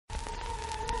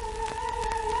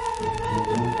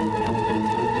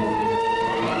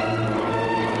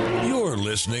You're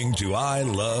listening to I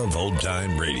Love Old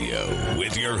Time Radio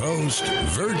with your host,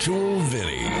 Virtual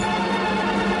Vinny.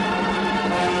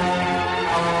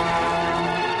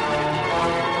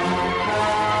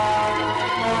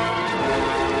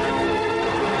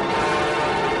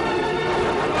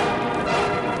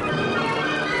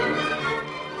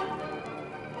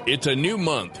 It's a new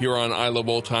month here on I Love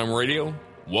Old Time Radio.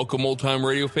 Welcome, Old Time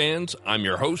Radio fans. I'm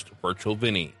your host, Virtual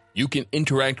Vinny. You can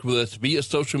interact with us via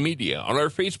social media on our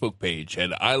Facebook page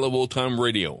at I Love Old Time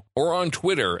Radio or on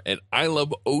Twitter at I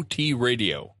Love OT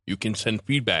Radio. You can send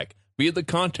feedback via the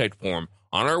contact form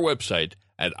on our website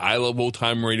at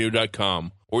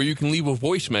iloveoldtimeradio.com, or you can leave a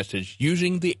voice message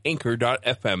using the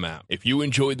Anchor.fm app. If you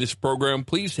enjoyed this program,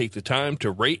 please take the time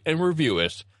to rate and review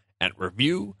us at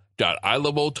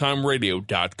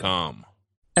review.iloveoldtimeradio.com.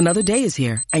 Another day is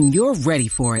here, and you're ready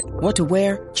for it. What to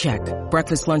wear? Check.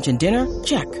 Breakfast, lunch, and dinner?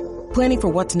 Check. Planning for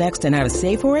what's next and how to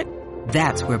save for it?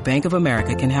 That's where Bank of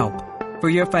America can help. For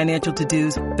your financial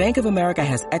to-dos, Bank of America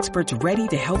has experts ready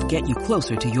to help get you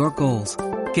closer to your goals.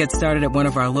 Get started at one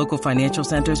of our local financial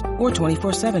centers or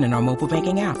 24/7 in our mobile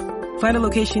banking app. Find a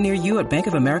location near you at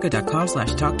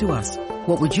bankofamerica.com/talktous.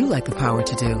 What would you like the power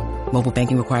to do? Mobile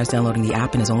banking requires downloading the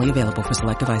app and is only available for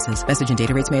select devices. Message and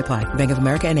data rates may apply. Bank of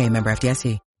America N.A., member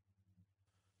FDIC.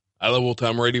 I Love Old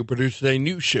Time Radio produces a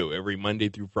new show every Monday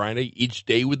through Friday, each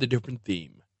day with a different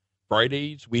theme.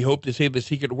 Fridays, we hope to say the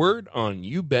secret word on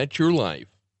You Bet Your Life.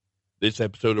 This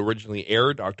episode originally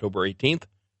aired October 18th,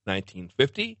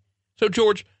 1950. So,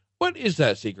 George, what is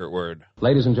that secret word?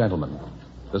 Ladies and gentlemen,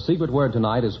 the secret word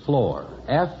tonight is floor.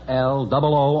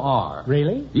 F-L-O-O-R.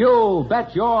 Really? You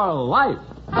bet your life.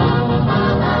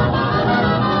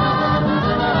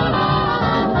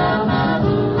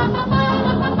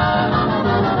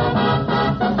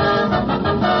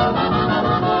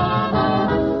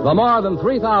 The more than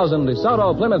 3,000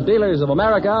 DeSoto Plymouth dealers of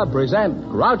America present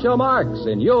Groucho Marx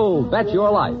in You Bet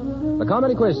Your Life, the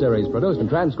comedy quiz series produced and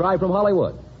transcribed from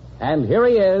Hollywood. And here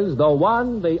he is, the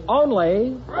one, the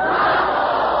only...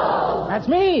 That's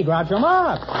me, Groucho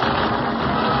Marx.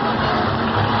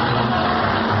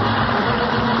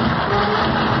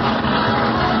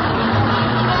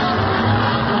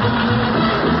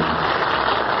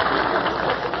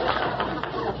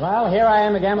 Well, here I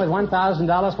am again with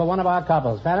 $1,000 for one of our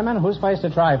couples. Fetterman, who's supposed to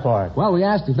try for it? Well, we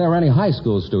asked if there were any high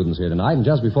school students here tonight, and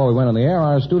just before we went on the air,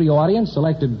 our studio audience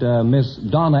selected Miss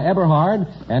Donna Eberhard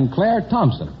and Claire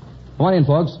Thompson. Come on in,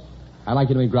 folks. I'd like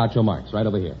you to meet Groucho Marx, right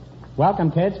over here.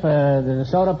 Welcome, kids, for the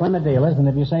DeSoto Plymouth dealers, and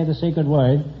if you say the secret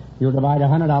word, you'll divide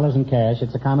 $100 in cash.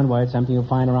 It's a common word, something you'll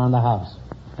find around the house.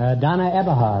 Donna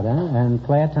Eberhard, and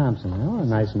Claire Thompson. Oh,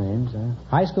 nice names.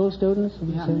 High school students?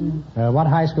 Yeah. What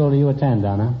high school do you attend,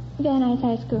 Donna? Van Nuys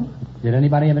High School. Did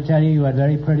anybody ever tell you had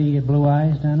very pretty blue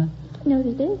eyes, Donna? No,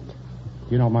 they didn't.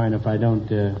 You don't mind if I don't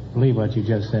believe what you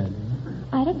just said?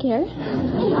 I don't care.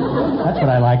 That's what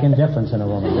I like, indifference in a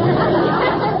woman.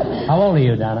 How old are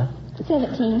you, Donna?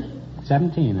 17.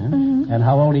 17, huh? Mm-hmm. And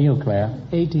how old are you, Claire?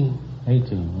 18.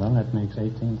 18. Well, that makes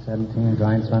 18, 17,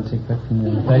 20,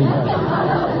 15, 30.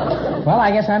 Well, I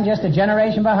guess I'm just a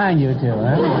generation behind you two,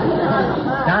 huh?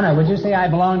 Donna, would you say I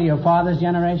belong to your father's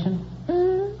generation?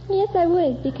 Yes, I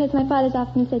would, because my father's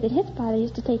often said that his father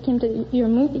used to take him to your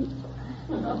movies.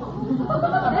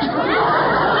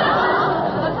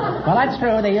 Well, that's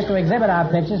true. They used to exhibit our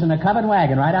pictures in a covered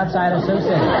wagon right outside of Sioux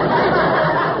City.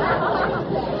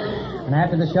 And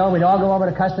after the show, we'd all go over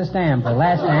to Custer Stamp for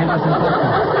last stand for some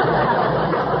popcorn.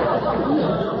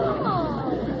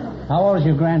 How old is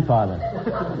your grandfather?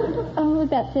 Oh,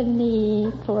 about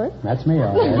 74. That's me,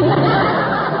 all right.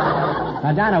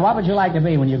 Now, Donna, what would you like to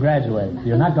be when you graduate?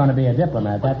 You're not going to be a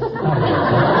diplomat. That's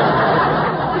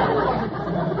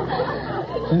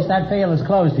Since that field is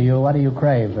closed to you, what do you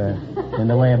crave in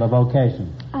the way of a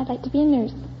vocation? I'd like to be a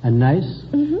nurse. A nurse?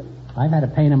 Mm-hmm. I've had a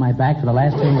pain in my back for the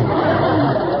last 2 weeks.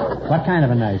 What kind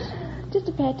of a nurse? Just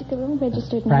a practical,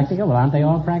 registered nurse. Practical? Well, aren't they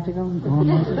all practical? All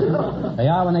nurses? They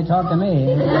are when they talk to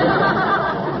me. You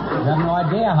have no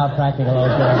idea how practical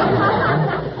those guys are.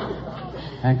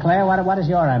 And Claire, what is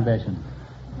your ambition?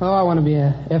 Oh, I want to be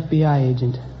a FBI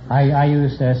agent. Are you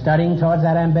studying towards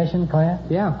that ambition, Claire?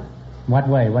 Yeah. What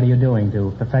way? What are you doing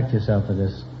to perfect yourself for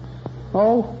this?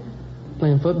 Oh,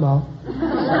 playing football.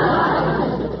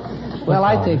 Well,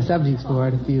 I take subjects for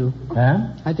it, a few.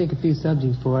 Huh? I take a few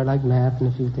subjects for it, like math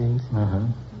and a few things. Uh-huh.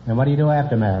 And what do you do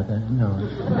after math? No.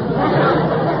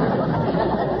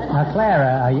 Now,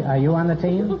 Clara, are you on the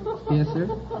team? Yes, sir.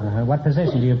 Uh-huh. What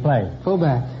position do you play?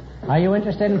 Fullback. Are you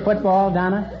interested in football,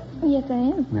 Donna? Yes, I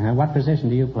am. Uh-huh. What position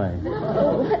do you play?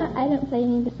 Oh, I I don't play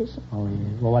any position. Oh, yeah.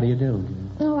 Well, what do you do?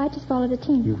 No, I just follow the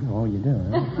team. You do,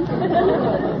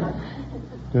 huh?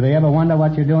 Do they ever wonder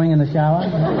what you're doing in the shower?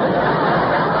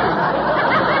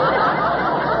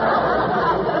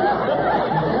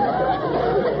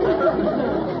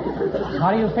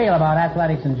 How do you feel about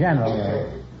athletics in general,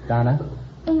 Donna?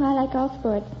 I like all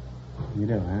sports. You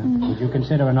do, huh? Mm-hmm. Would you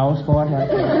consider an old sport?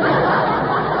 Like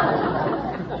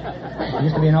there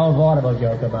used to be an old vaudeville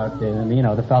joke about,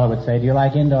 the fellow would say, do you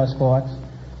like indoor sports?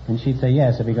 And she'd say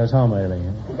yes if he goes home early.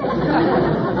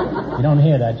 You don't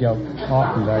hear that joke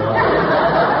often, very often.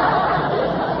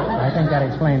 I think that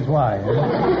explains why.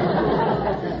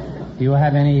 Do you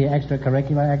have any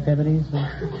extracurricular activities?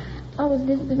 Oh,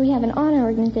 we have an honor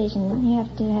organization. You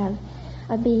have to have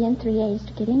a B and 3 A's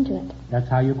to get into it. That's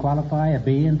how you qualify? A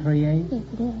B and 3 A's? Yes,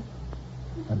 it is.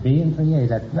 A B and 3 A's.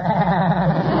 That's...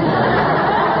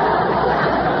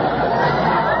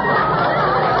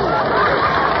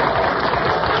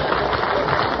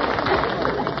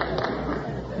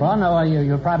 Well, no,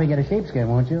 you'll probably get a sheepskin,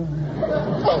 won't you?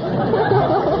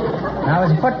 Now,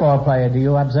 as a football player, do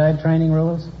you observe training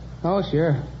rules? Oh,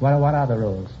 sure. What are the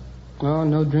rules? Oh,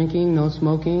 no drinking, no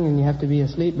smoking, and you have to be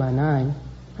asleep by 9.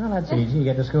 Well, that's easy. You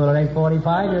get to school at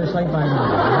 8:45, you're asleep by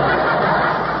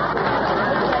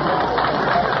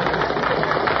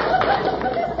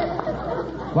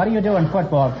 9. What do you do in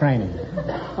football training?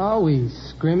 Oh, we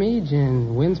scrimmage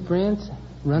and wind sprints,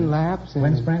 run laps. And...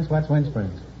 Wind sprints? What's wind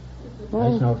sprints? Oh. I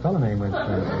just know a fellow named Wind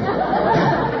Sprints.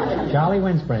 Charlie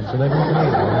Wind Sprints, who lives in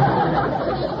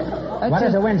Toledo. What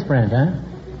is a wind sprint, huh?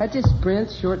 That's just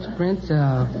sprints, short sprints,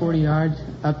 40 yards,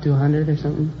 up to 100 or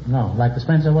something. No, like the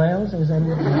Sprints of Wales? Is that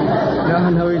it?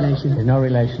 No relation. There's no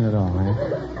relation at all, huh?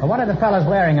 Well, what are the fellas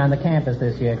wearing on the campus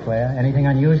this year, Claire? Anything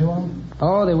unusual?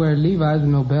 Oh, they wear Levi's with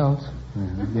no belts.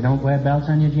 Mm-hmm. You don't wear belts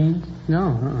on your jeans?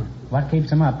 No, What keeps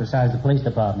them up besides the police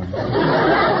department?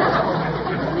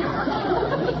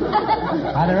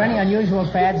 Are there any unusual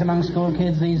fads among school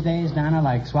kids these days, Donna,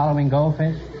 like swallowing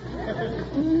goldfish?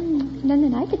 None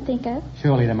that I could think of.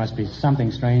 Surely there must be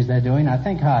something strange they're doing. Now,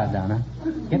 think hard, Donna.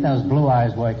 Get those blue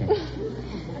eyes working.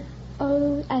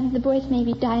 Oh, and the boys may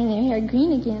be dyeing their hair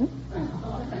green again.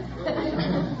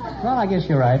 Well, I guess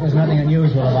you're right. There's nothing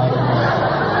unusual about them.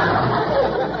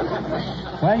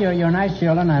 Well, you're nice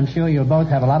children. I'm sure you'll both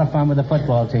have a lot of fun with the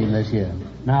football team this year.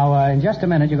 Now, in just a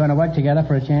minute, you're going to work together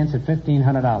for a chance at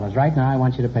 $1,500. Right now, I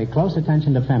want you to pay close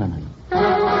attention to Fenneman.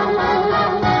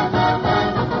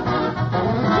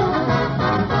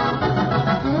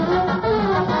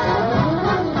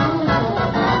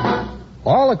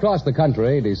 All across the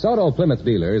country, DeSoto Plymouth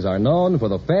dealers are known for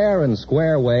the fair and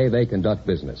square way they conduct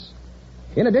business.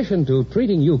 In addition to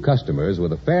treating you customers with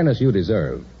the fairness you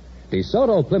deserve,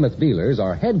 DeSoto Plymouth dealers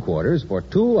are headquarters for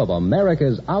two of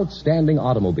America's outstanding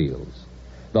automobiles,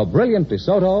 the brilliant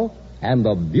DeSoto and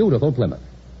the beautiful Plymouth.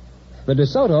 The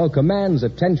DeSoto commands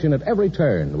attention at every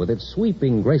turn with its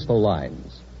sweeping, graceful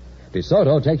lines.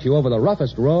 DeSoto takes you over the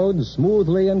roughest roads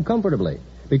smoothly and comfortably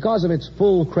because of its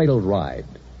full cradled ride.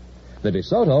 The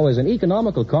DeSoto is an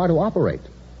economical car to operate,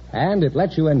 and it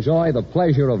lets you enjoy the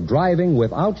pleasure of driving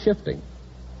without shifting.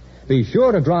 Be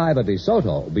sure to drive a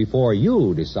DeSoto before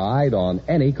you decide on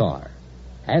any car.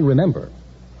 And remember,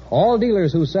 all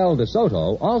dealers who sell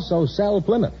DeSoto also sell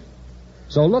Plymouth.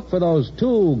 So look for those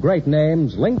two great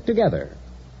names linked together,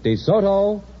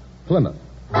 DeSoto, Plymouth.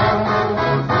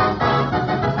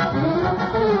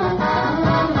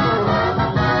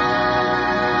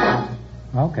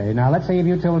 Okay, now let's see if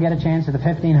you two will get a chance at the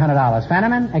 $1,500.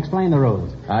 Fenneman, explain the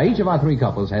rules. Each of our three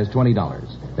couples has $20.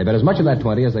 They bet as much of that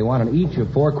 20 as they want on each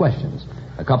of 4 questions.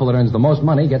 A couple that earns the most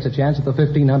money gets a chance at the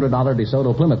 $1,500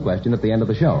 DeSoto Plymouth question at the end of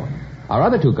the show. Our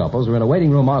other 2 couples are in a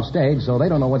waiting room off stage, so they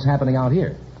don't know what's happening out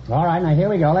here. All right, now here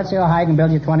we go. Let's see how high I can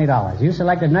build you $20. You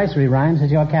selected nursery rhymes as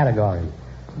your category.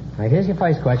 Now here's your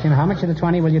first question. How much of the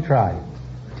 20 will you try?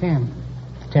 10.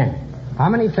 10. How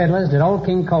many fiddlers did Old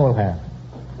King Cole have?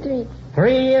 3.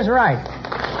 3 is right.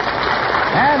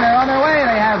 And they're on their way.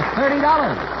 They have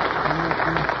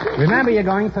 $30. Remember, you're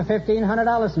going for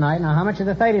 $1,500 tonight. Now, how much of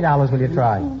the $30 will you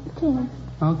try? 10.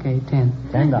 Okay, 10.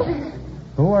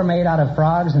 $10. Who are made out of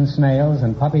frogs and snails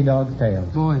and puppy dog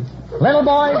tails? Boys. Little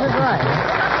boys is right.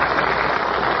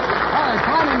 Oh, they're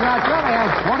climbing, Groucho. They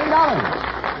have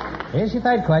 $40. Here's your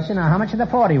third question. Now, how much of the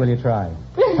 40 will you try?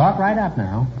 Talk right up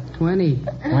now. 20.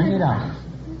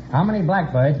 $20. How many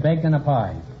blackbirds baked in a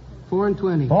pie? 4 and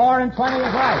 20. 4 and 20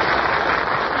 is right.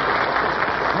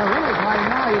 They're really climbing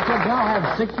now. You kids now have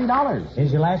 $60.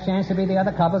 Here's your last chance to be the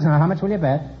other couples. Now, how much will you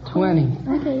bet? 20.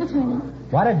 Okay, 20.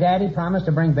 What did Daddy promise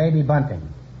to bring Baby Bunting?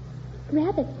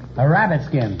 Rabbit. A rabbit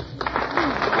skin.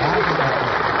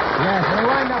 Yes, and we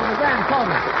wind up with a grand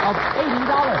total of $80.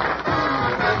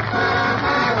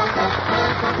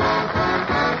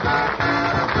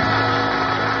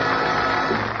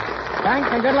 Thanks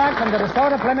and good luck from the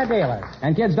DeSoto Plymouth dealers.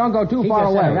 And kids, don't go too He far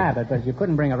just away. said a rabbit, but you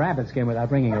couldn't bring a rabbit skin without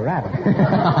bringing a rabbit.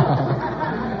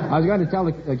 I was going to tell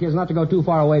the kids not to go too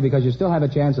far away because you still have a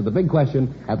chance at the big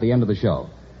question at the end of the show.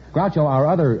 Groucho, our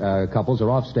other couples are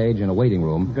off stage in a waiting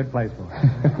room. Good place for it.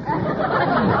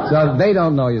 So they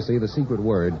don't know, you see, the secret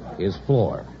word is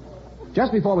floor.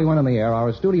 Just before we went on the air,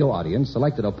 our studio audience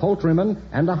selected a poultryman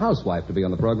and a housewife to be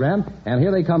on the program, and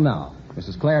here they come now.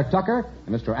 Mrs. Claire Tucker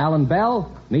and Mr. Alan Bell.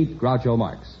 Meet Groucho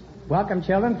Marx. Welcome,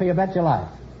 children, for You Bet Your Life.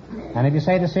 And if you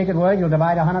say the secret word, you'll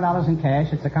divide $100 in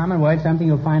cash. It's a common word, something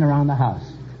you'll find around the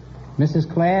house. Mrs.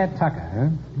 Claire Tucker, huh?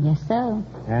 Yes, sir.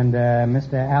 And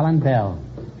Mr. Alan Bell.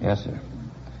 Yes, sir.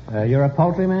 You're a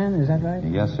poultryman, is that right?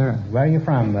 Yes, sir. Where are you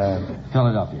from?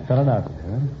 Philadelphia. Philadelphia,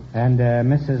 huh? And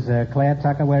Mrs. Claire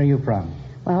Tucker, where are you from?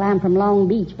 Well, I'm from Long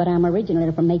Beach, but I'm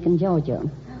originally from Macon, Georgia.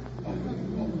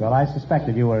 Well, I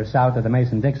suspected you were south of the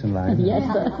Mason-Dixon line. Yes,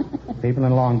 sir. People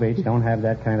in Long Beach don't have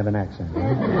that kind of an accent. Huh?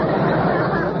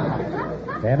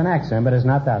 They have an accent, but it's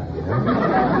not that one.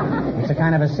 Huh? It's a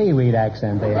kind of a seaweed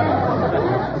accent they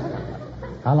have.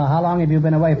 How long have you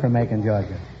been away from Macon,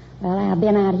 Georgia? Well, I've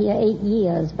been out here 8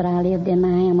 years, but I lived in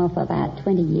Miami for about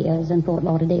 20 years in Fort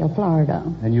Lauderdale, Florida.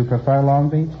 And you prefer Long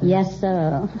Beach? Yes,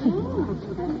 sir.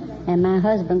 And my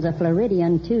husband's a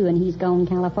Floridian, too, and he's gone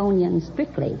Californian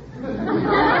strictly.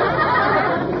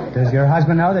 Does your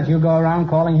husband know that you go around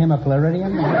calling him a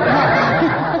Floridian?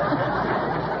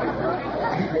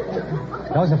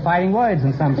 Those are fighting words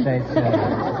in some states.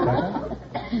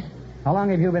 How long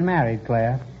have you been married,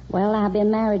 Claire? Well, I've been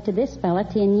married to this fella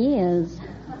 10 years.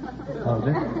 Oh,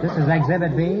 this is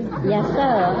Exhibit B? Yes,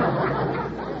 sir.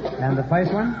 And the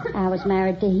first one? I was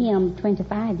married to him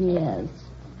 25 years.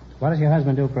 What does your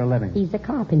husband do for a living? He's a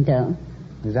carpenter.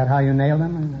 Is that how you nailed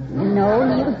him? No,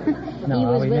 he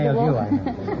was he with nailed the you, I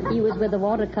know. He was with the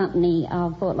water company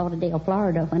of Fort Lauderdale,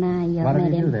 Florida, when I What met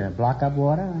did he him. do there? Block up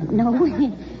water? No,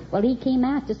 well, he came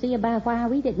out to see about why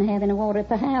we didn't have any water at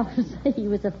the house. He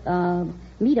was a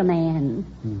meter man.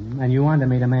 Mm-hmm. And you wanted to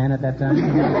meet a man at that time? Well,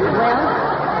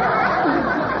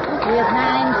 we have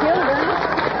 9 children.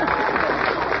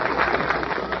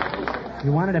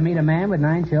 You wanted to meet a man with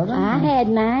 9 children? I had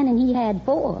 9 and he had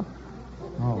 4.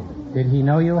 Oh. Did he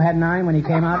know you had 9 when he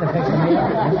came out to fix the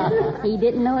meal? He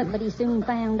didn't know it, but he soon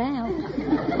found out.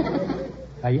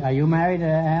 Are you married,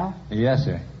 Al? Yes,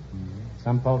 sir.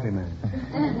 Some poultryman.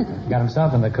 Got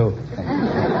himself in the coop.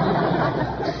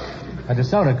 A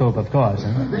DeSoto coop, of course,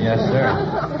 huh? Yes, sir.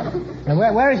 Now,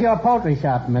 where is your poultry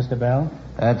shop, Mr. Bell?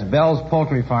 That's Bell's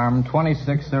Poultry Farm,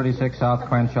 2636 South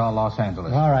Crenshaw, Los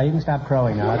Angeles. All right, you can stop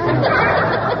crowing now.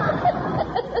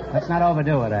 Let's not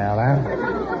overdo it, Al, huh?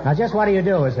 Now, just what do you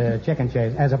do as a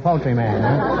as a poultry man,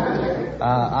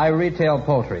 huh? I retail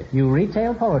poultry. You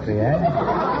retail poultry, eh?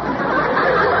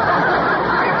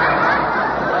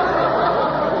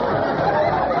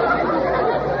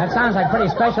 That sounds like pretty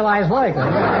specialized work.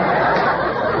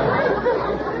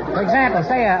 For example,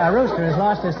 say a rooster has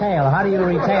lost his tail. How do you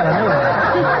retail a new one?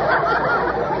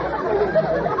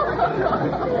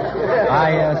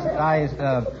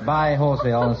 I buy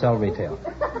wholesale and sell retail.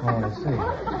 Oh, I see.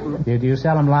 Do you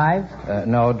sell them live?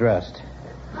 No, dressed.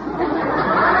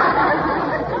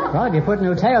 Well, if you put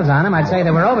new tails on them, I'd say they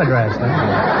were overdressed. Huh?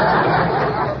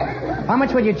 How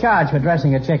much would you charge for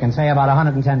dressing a chicken? Say about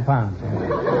 110 pounds.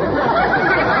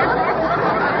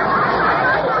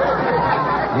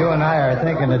 You and I are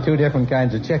thinking of 2 different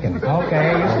kinds of chicken.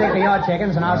 Okay, you stick to your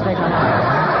chickens and I'll stick to mine.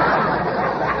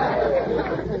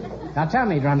 Now tell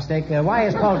me, Drumstick, why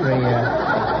is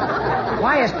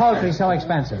poultry so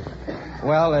expensive?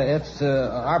 Well, it's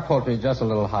our poultry is just a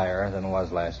little higher than it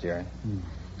was last year.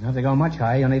 If they go much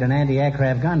higher, you'll need an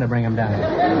anti-aircraft gun to bring them down.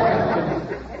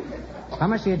 How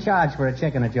much do you charge for a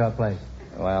chicken at your place?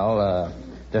 Well,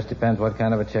 just depends what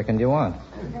kind of a chicken you want.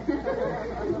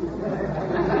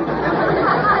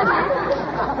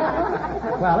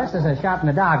 Well, this is a shot in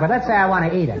the dark, but let's say I want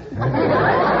to eat it.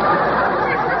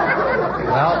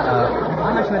 Well,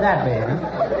 how much would that be, huh?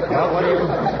 Well, what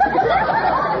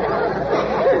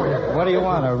do you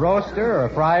want, a roaster or a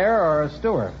fryer or a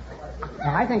stewer?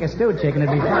 Well, I think a stewed chicken would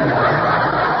be fun.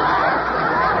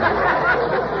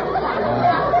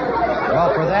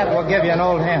 Well, for that, we'll give you an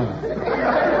old hen.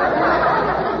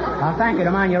 I'll thank you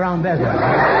to mind your own business.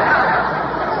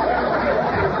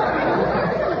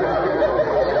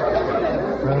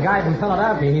 For a guy from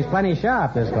Philadelphia, he's plenty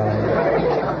sharp, this fellow.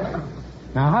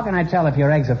 Now, how can I tell if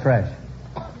your eggs are fresh?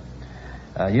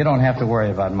 You don't have to worry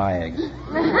about my eggs.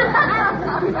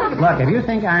 Look, if you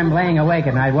think I'm laying awake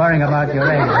at night worrying about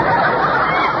your eggs,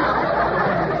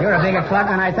 you're a bigger cluck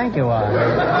than I think you are.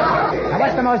 Now,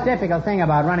 what's the most difficult thing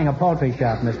about running a poultry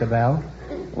shop, Mr. Bell?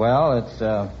 Well, it's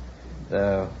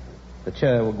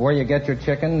where you get your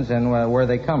chickens and where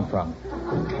they come from.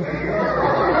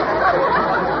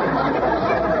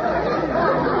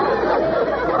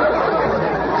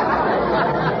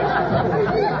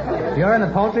 You're in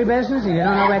the poultry business and you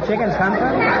don't know where chickens come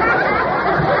from?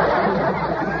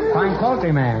 Fine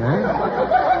poultry man, huh?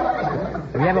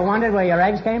 Have you ever wondered where your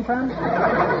eggs came from?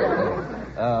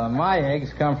 My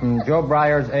eggs come from Joe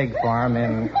Breyer's egg farm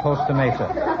in Costa Mesa.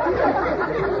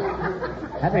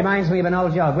 That reminds me of an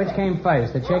old joke. Which came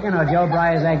first, the chicken or Joe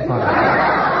Breyer's egg farm?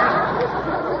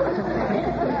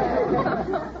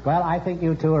 Well, I think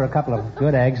you two are a couple of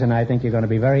good eggs, and I think you're going to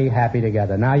be very happy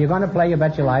together. Now, you're going to play You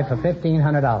Bet Your Life for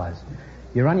 $1,500.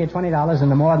 You run your $20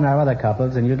 into more than our other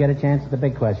couples, and you'll get a chance at the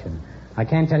big question. I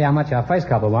can't tell you how much our first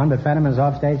couple won, but Fetterman's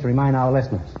off stage to remind our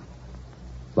listeners.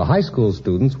 The high school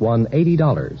students won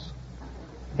 $80.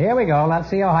 Here we go. Let's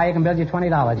see how high you can build your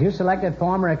 $20. You selected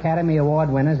former Academy Award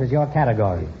winners as your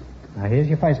category. Now, here's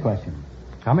your first question.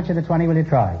 How much of the 20 will you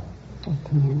try?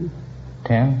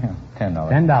 10? Yeah,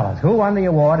 $10. $10. Who won the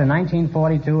award in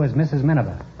 1942 as Mrs.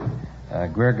 Miniver?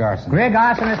 Greer Garson. Greer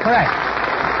Garson is correct.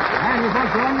 And you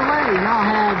folks are on your way. You now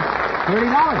have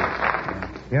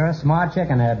 $30. You're a smart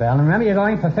chicken there, Bell. And remember, you're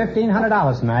going for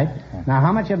 $1,500 tonight. Now,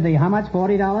 how much? $40?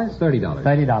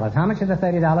 $30. How much of the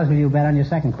 $30 will you bet on your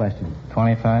second question?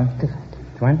 25.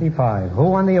 25. Who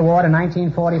won the award in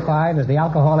 1945 as the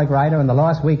alcoholic writer in The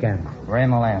Lost Weekend? Ray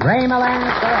Milland. Ray Milland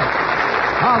is correct.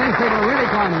 Oh, these people are really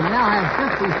climbing. They now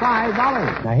have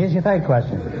 $55. Now, here's your third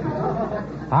question.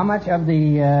 How much of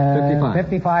the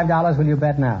 $55 will you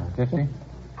bet now? 50.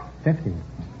 50.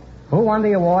 Who won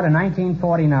the award in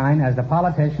 1949 as the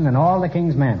politician and all the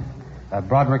king's men?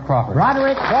 Broderick Crawford.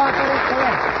 Broderick Crawford is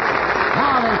correct.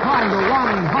 Now they climb to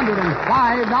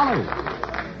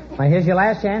 $105. Now, here's your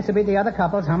last chance to beat the other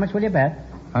couples. How much will you bet?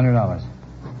 $100.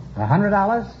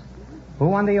 $100? Who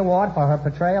won the award for her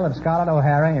portrayal of Scarlett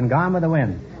O'Hara in Gone with the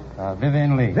Wind?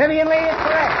 Vivian Lee. Vivian Lee is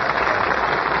correct.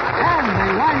 And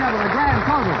they wind up with a grand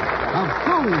total of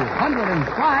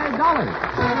 $205.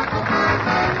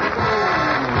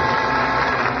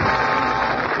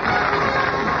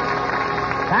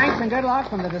 Thanks and good luck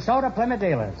from the DeSoto Plymouth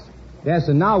dealers. Yes,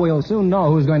 and now we'll soon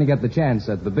know who's going to get the chance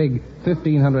at the big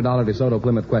 $1,500 DeSoto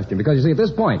Plymouth question. Because, you see, at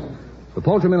this point, the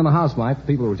poultryman and the housewife, the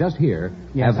people who were just here...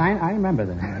 Yes, I remember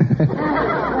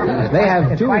that. They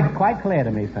have it's quite clear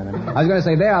to me, Fenton. I was going to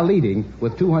say they are leading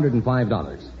with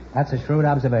 $205. That's a shrewd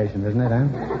observation, isn't it,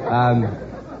 huh?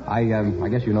 I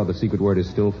guess you know the secret word is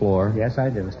still floor. Yes, I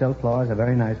do. Still floor is a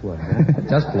very nice word. Huh?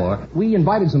 Just floor. We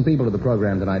invited some people to the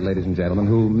program tonight, ladies and gentlemen,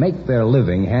 who make their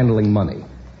living handling money.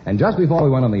 And just before we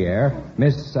went on the air,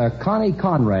 Miss Connie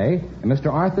Conray and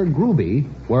Mr. Arthur Gruby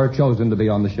were chosen to be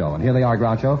on the show. And here they are,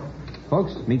 Groucho.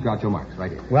 Folks, meet Groucho Marx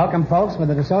right here. Welcome, folks, with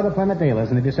the DeSoto Plymouth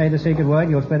dealers. And if you say the secret word,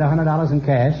 you'll spend $100 in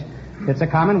cash. It's a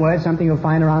common word, something you'll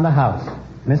find around the house.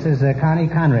 Mrs. Connie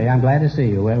Conray, I'm glad to see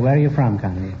you. Where are you from,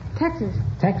 Connie? Texas.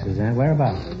 Texas, eh?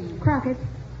 Whereabouts? Crockett.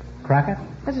 Crockett?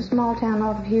 That's a small town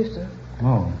north of Houston.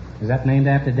 Oh. Is that named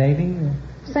after Davy?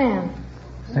 Sam.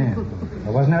 Sam.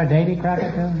 Wasn't there a Davy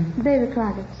Crockett, too? David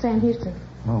Crockett. Sam Houston.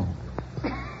 Oh.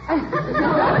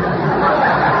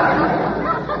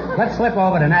 Let's slip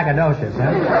over to Nacogdoches,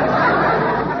 huh?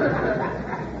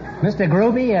 Mr.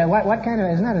 Gruby, what kind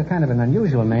of... Isn't that a kind of an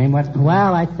unusual name?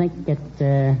 Well, I think it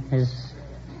is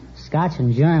Scotch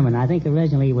and German. I think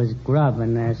originally it was Grub,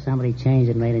 and somebody changed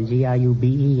it and made it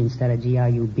Grube instead of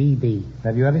Grubbb.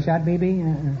 Have you ever shot BB?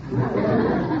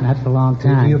 Not for a long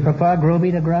time. Do you prefer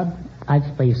Gruby to Grub? I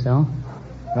believe so.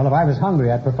 Well, if I was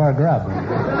hungry, I'd prefer Grub.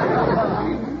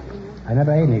 I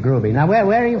never ate any Gruby. Now, where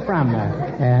are you from?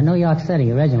 New York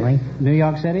City, originally. New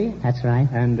York City? That's right.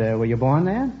 And were you born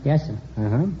there? Yes, sir.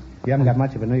 Uh-huh. You haven't got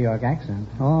much of a New York accent.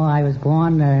 Oh, I was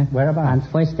born... Whereabouts? On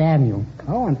First Avenue.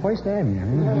 Oh, on First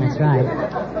Avenue. Huh? That's right.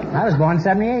 I was born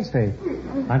 78th Street.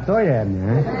 On Third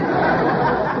Avenue,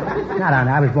 huh?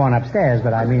 I was born upstairs,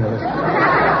 but I mean it was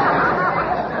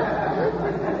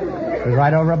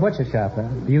right over a butcher shop. Huh?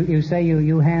 You say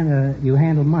you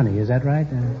handle money, is that right?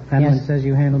 Fenton yes. Says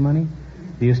you handle money.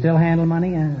 Do you still handle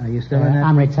money? Are you still in that?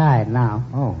 I'm retired now.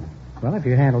 Oh. Well, if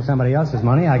you handle somebody else's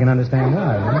money, I can understand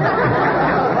why.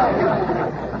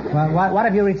 Well, what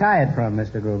have you retired from,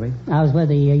 Mr. Gruby? I was with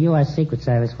the U.S. Secret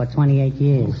Service for 28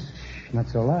 years. Not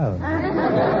so loud.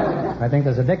 I think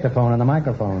there's a dictaphone on the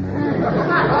microphone.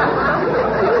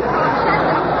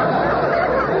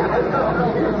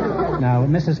 Now,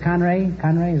 Mrs. Conray,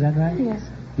 is that right? Yes.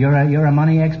 You're a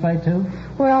money expert, too?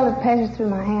 Well, it passes through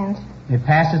my hands. It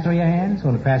passes through your hands?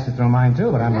 Well, it passes through mine,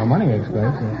 too, but I'm no money expert.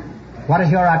 What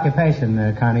is your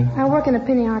occupation, Connie? I work in a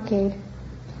penny arcade.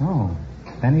 Oh,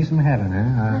 pennies from heaven,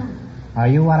 huh? Are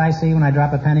you what I see when I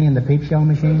drop a penny in the peep show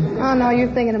machine? Oh, no,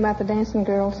 you're thinking about the dancing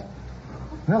girls.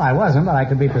 Well, I wasn't, but I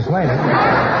could be persuaded.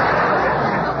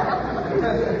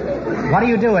 What do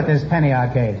you do at this penny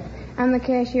arcade? I'm the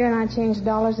cashier, and I change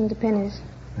dollars into pennies.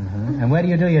 And where do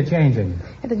you do your changing?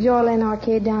 At the Joy Lane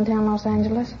Arcade, downtown Los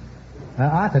Angeles.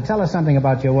 Arthur, tell us something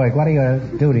about your work. What are your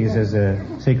duties as a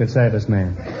Secret Service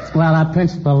man? Well, our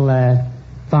principal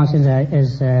function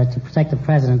is to protect the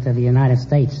President of the United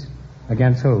States.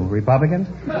 Against who? Republicans?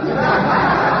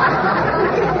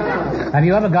 Have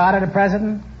you ever guarded a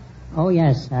president? Oh,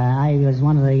 yes. I was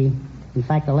one of the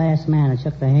last man that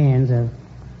shook the hands of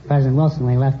President Wilson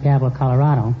when he left Pueblo,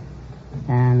 Colorado.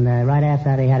 And right after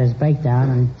that, he had his breakdown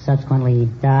and subsequently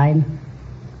died.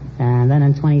 And then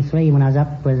in 23, when I was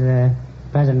up with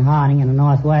President Harding in the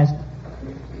Northwest,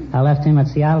 I left him at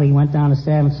Seattle. He went down to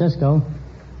San Francisco,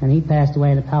 and he passed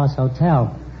away at the Palace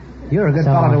Hotel. You're a good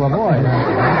fellow to avoid.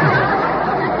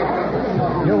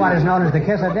 You're what is known as the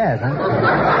kiss of death, huh?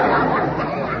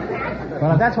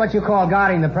 Well, if that's what you call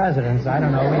guarding the presidents, I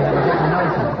don't know. We have a different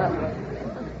notion.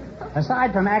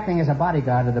 Aside from acting as a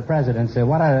bodyguard to the presidents,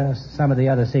 what are some of the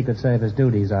other Secret Service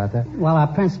duties, Arthur? Well, our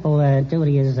principal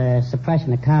duty is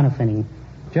suppression of counterfeiting.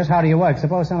 Just how do you work?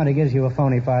 Suppose somebody gives you a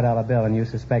phony $5 bill and you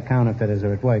suspect counterfeiters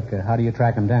are at work. How do you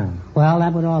track them down? Well,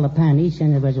 that would all depend. Each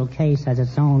individual case has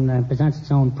its own, presents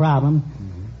its own problem.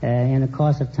 In the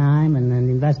course of time and an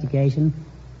investigation,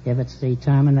 if it's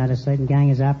determined that a certain gang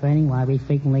is operating, why we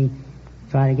frequently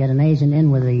try to get an agent in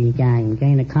with the gang,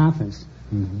 gain a confidence.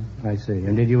 I see.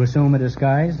 And did you assume a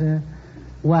disguise?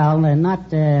 Well,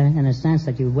 not in a sense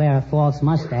that you wear a false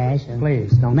mustache. And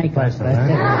please, don't make us. That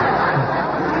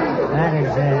is,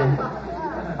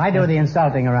 I do the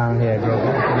insulting around here, Joe.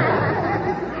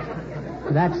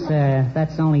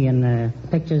 That's only in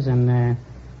pictures and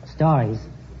stories.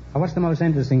 What's the most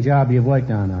interesting job you've worked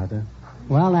on, Arthur?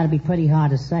 Well, that'd be pretty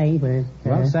hard to say, but...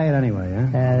 well, say it anyway,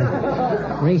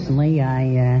 huh? Recently,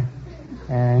 I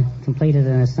completed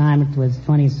an assignment with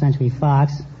 20th Century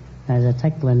Fox as a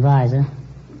technical advisor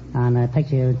on a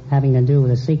picture having to do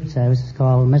with the Secret Service. It's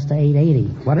called Mr.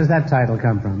 880. What does that title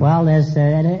come from? Well,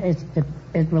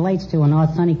 it relates to an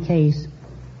authentic case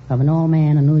of an old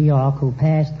man in New York who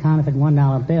passed counterfeit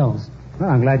 $1 bills. Well,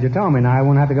 I'm glad you told me. Now I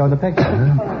won't have to go to the picture,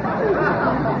 huh?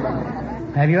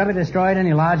 Have you ever destroyed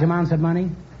any large amounts of money?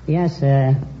 Yes.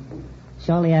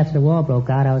 Shortly after the war broke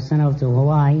out, I was sent over to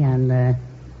Hawaii, and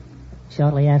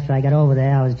shortly after I got over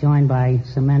there, I was joined by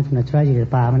some men from the Treasury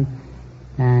Department,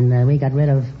 and we got rid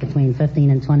of between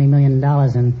 $15 and $20 million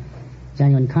in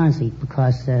genuine currency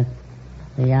because the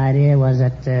idea was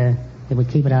that it would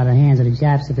keep it out of the hands of the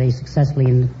Japs if they successfully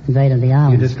invaded the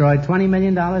island. You destroyed $20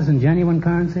 million in genuine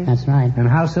currency? That's right. And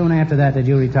how soon after that did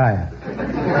you retire?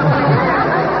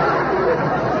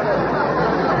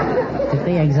 To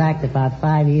be exact, about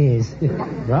 5 years.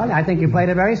 Well, I think you played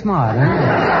it very smart,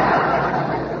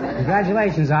 huh?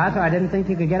 Congratulations, Arthur. I didn't think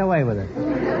you could get away with it.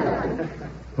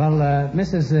 Well,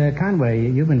 Mrs.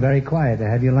 Conway, you've been very quiet.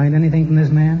 Have you learned anything from this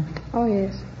man? Oh,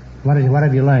 yes. What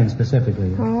have you learned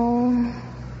specifically? Oh.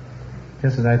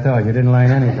 Just as I thought, you didn't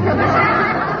learn anything.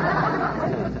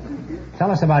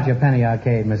 Tell us about your penny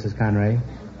arcade, Mrs. Conway.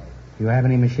 Do you have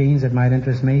any machines that might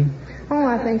interest me? Oh,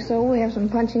 I think so. We have some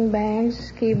punching bags,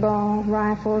 skee ball,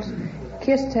 rifles,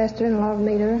 kiss tester, and love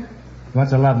meter.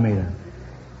 What's a love meter?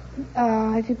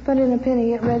 If you put in a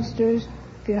penny, it registers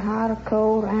if you're hot or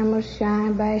cold, amorous,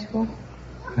 shy, bashful.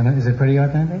 And is it pretty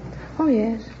authentic? Oh,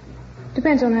 yes.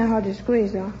 Depends on how hard you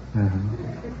squeeze, though.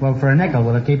 Well, for a nickel,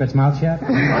 will it keep its mouth shut?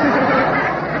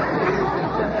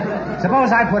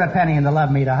 Suppose I put a penny in the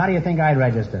love meter. How do you think I'd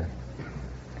register?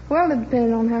 Well, it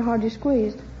depends on how hard you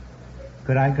squeezed.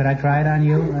 Could I try it on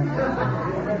you?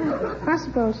 I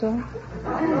suppose so.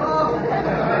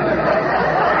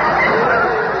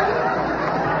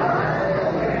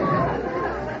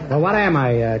 Well, what am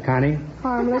I, Connie?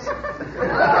 Harmless.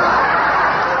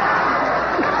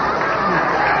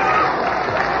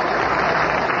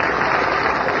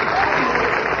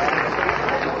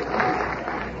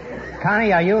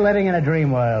 Connie, are you living in a dream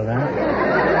world, huh?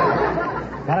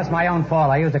 Well, it's my own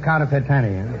fault. I used a counterfeit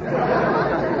penny.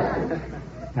 Huh?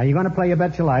 Now, you're going to play your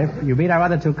bet your life. You beat our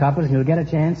other two couples, and you'll get a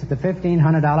chance at the $1,500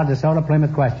 DeSoto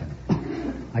Plymouth question.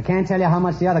 I can't tell you how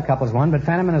much the other couples won, but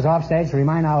Fenneman is off stage to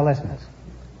remind our listeners.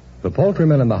 The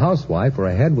poultryman and the housewife are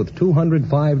ahead with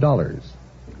 $205.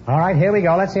 All right, here we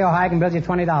go. Let's see how high I can build you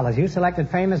 $20. You selected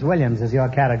Famous Williams as your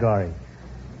category.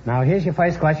 Now, here's your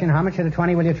first question. How much of the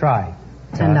 20 will you try?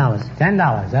 $10.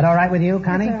 $10. Is that all right with you,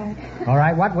 Connie? That's all right. All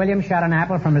right. What William shot an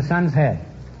apple from his son's head?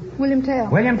 William Tell.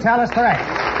 William Tell is correct.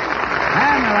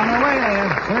 And they're on their way there.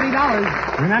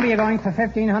 $30. Remember, you're going for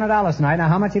 $1,500 tonight. Now,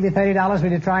 how much of your $30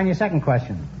 will you try in your second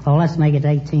question? Oh, let's make it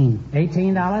 18.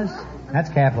 $18? That's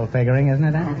careful figuring, isn't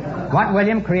it? What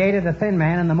William created the Thin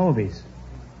Man in the movies?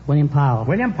 William Powell.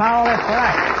 William Powell is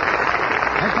correct.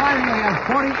 That's fine. We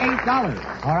have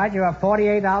 $48. All right, you have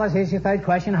 $48. Here's your third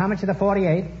question. How much of the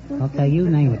 48? Okay, you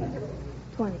name it.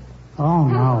 20. Oh,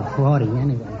 no, 40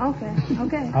 anyway. Okay.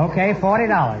 Okay, $40.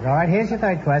 All right, here's your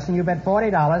third question. You bet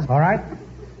 $40. All right.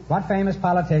 What famous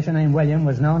politician named William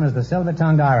was known as the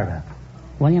silver-tongued orator?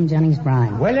 William Jennings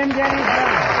Bryan. William Jennings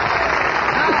Bryan.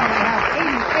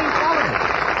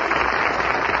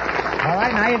 All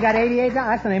right, now you've got $88.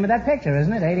 That's the name of that picture,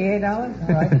 isn't it? $88?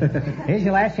 All right. Here's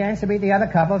your last chance to beat the other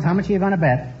couples. How much are you going to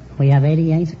bet? We have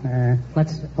 88.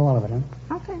 Let's all of it, huh?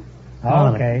 Okay.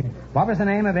 Okay. What was the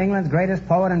name of England's greatest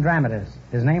poet and dramatist?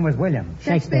 His name was William.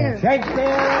 Shakespeare. And they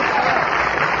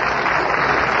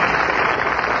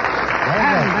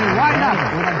wind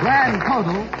up with a grand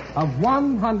total of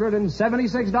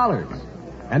 $176.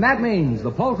 And that means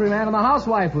the poultryman and the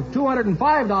housewife with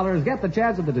 $205 get the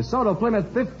chance at the DeSoto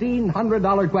Plymouth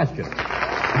 $1,500 question.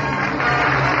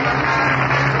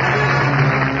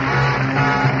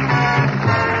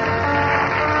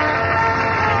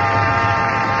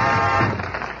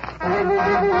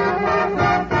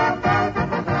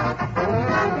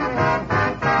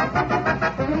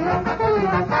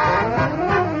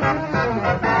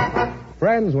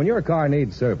 Friends, when your car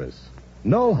needs service,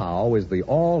 know-how is the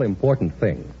all-important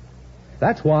thing.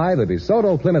 That's why the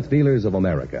DeSoto Plymouth Dealers of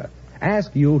America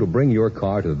ask you to bring your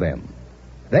car to them.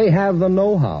 They have the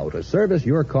know-how to service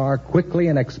your car quickly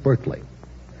and expertly.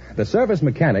 The service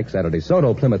mechanics at a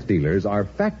DeSoto Plymouth Dealers are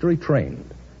factory trained.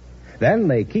 Then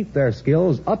they keep their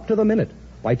skills up to the minute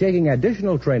by taking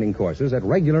additional training courses at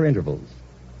regular intervals.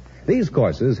 These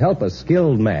courses help a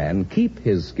skilled man keep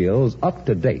his skills up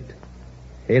to date.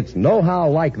 It's know-how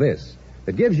like this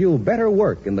that gives you better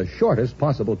work in the shortest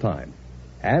possible time.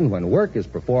 And when work is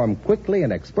performed quickly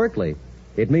and expertly,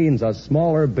 it means a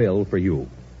smaller bill for you.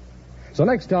 So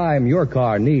next time your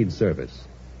car needs service,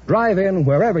 drive in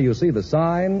wherever you see the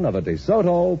sign of a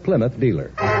DeSoto Plymouth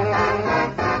dealer.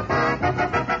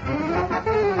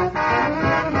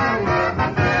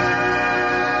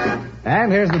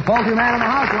 And here's the poultryman and the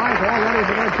housewife all ready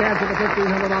for their chance at the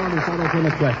 $1,500 DeSoto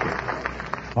Plymouth question.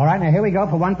 All right, now here we go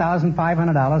for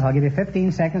 $1,500. I'll give you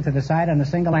 15 seconds to decide on a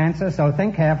single answer, so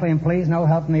think carefully and please no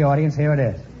help from the audience. Here it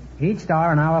is. Each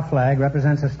star on our flag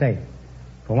represents a state.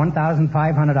 For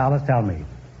 $1,500, tell me,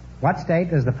 what state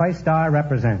does the first star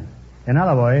represent? In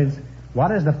other words,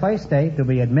 what is the first state to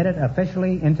be admitted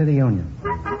officially into the Union?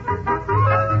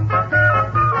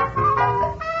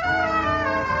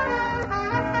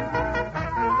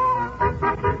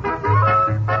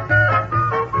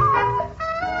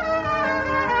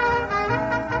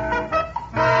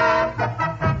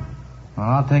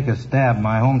 I'll take a stab.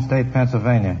 My home state,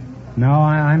 Pennsylvania. No,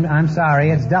 I'm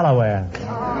sorry. It's Delaware.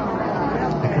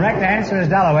 The correct answer is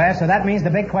Delaware, so that means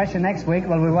the big question next week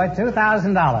will be worth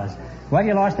 $2,000. Well,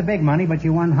 you lost the big money, but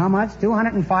you won how much?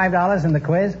 $205 in the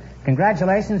quiz.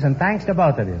 Congratulations, and thanks to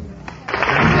both of you.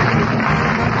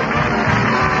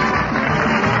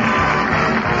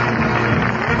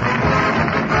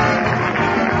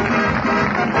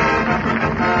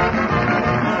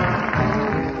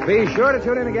 Be sure to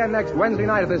tune in again next Wednesday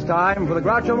night at this time for the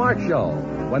Groucho Marx Show,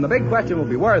 when the big question will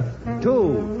be worth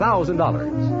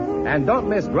 $2,000. And don't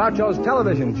miss Groucho's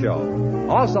television show,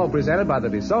 also presented by the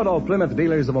DeSoto Plymouth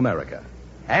Dealers of America.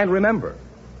 And remember,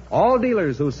 all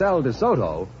dealers who sell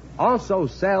DeSoto also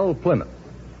sell Plymouth.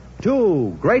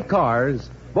 Two great cars,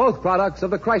 both products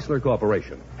of the Chrysler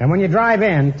Corporation. And when you drive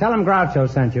in, tell them Groucho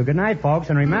sent you. Good night, folks,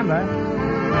 and remember,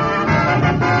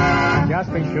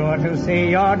 just be sure to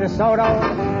see your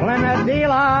DeSoto Plymouth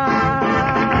dealer.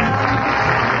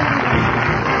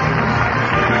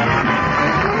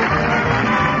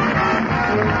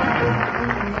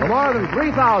 For more than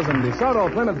 3,000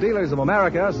 DeSoto Plymouth Dealers of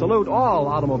America salute all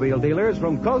automobile dealers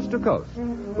from coast to coast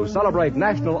who celebrate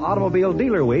National Automobile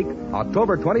Dealer Week,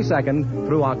 October 22nd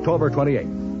through October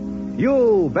 28th.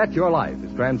 You Bet Your Life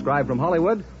is transcribed from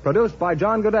Hollywood, produced by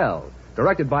John Goodell,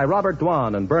 directed by Robert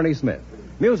Dwan and Bernie Smith,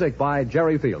 music by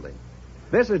Jerry Fielding.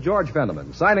 This is George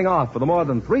Fenneman signing off for the more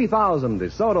than 3,000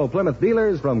 DeSoto Plymouth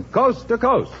dealers from coast to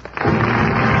coast.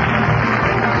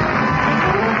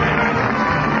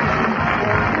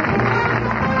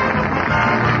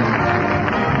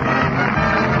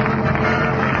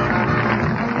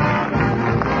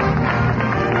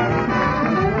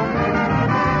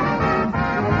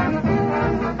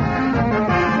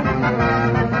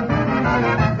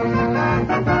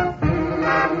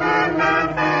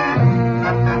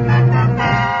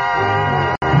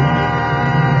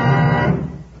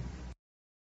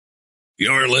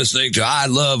 You're listening to I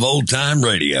Love Old Time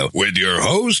Radio with your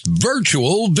host,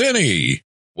 Virtual Vinny.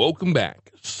 Welcome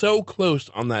back. So close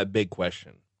on that big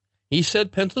question. He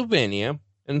said Pennsylvania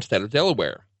instead of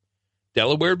Delaware.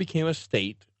 Delaware became a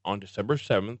state on December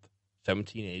 7th,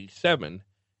 1787,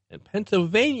 and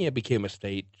Pennsylvania became a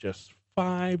state just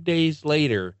 5 days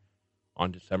later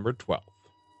on December 12th.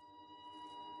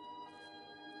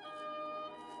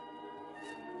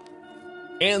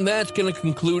 And that's going to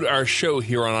conclude our show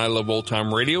here on I Love Old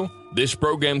Time Radio. This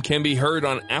program can be heard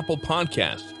on Apple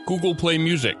Podcasts, Google Play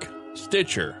Music,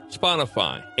 Stitcher,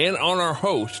 Spotify, and on our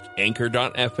host,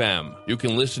 Anchor.fm. You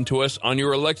can listen to us on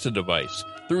your Alexa device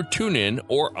through TuneIn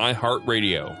or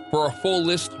iHeartRadio. For a full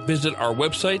list, visit our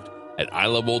website at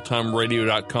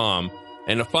iloveoldtimeradio.com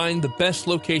and to find the best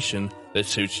location that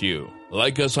suits you.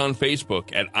 Like us on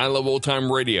Facebook at I Love Old Time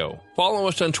Radio. Follow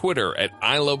us on Twitter at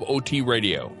I Love OT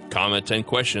Radio. Comments and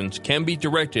questions can be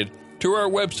directed to our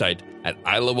website at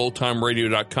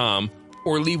iloveoldtimeradio.com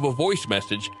or leave a voice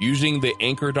message using the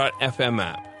Anchor.fm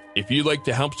app. If you'd like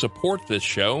to help support this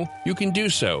show, you can do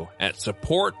so at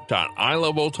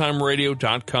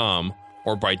support.iloveoldtimeradio.com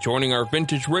or by joining our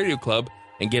Vintage Radio Club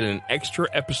and get an extra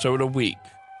episode a week.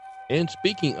 And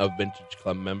speaking of Vintage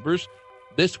Club members,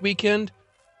 this weekend,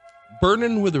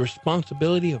 burdened with the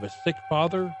responsibility of a sick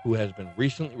father who has been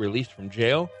recently released from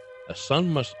jail, a son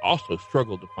must also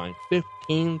struggle to find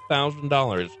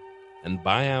 $15,000 and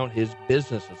buy out his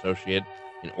business associate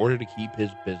in order to keep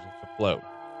his business afloat.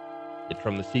 It's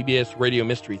from the CBS Radio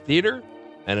Mystery Theater,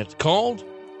 and it's called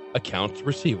Accounts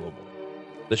Receivable.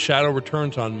 The Shadow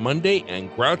returns on Monday, and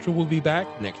Groucho will be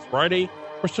back next Friday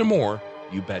for some more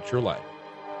You Bet Your Life.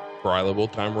 For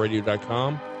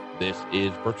iLoveOldTimeRadio.com, this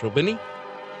is Virtual Vinny,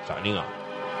 signing off.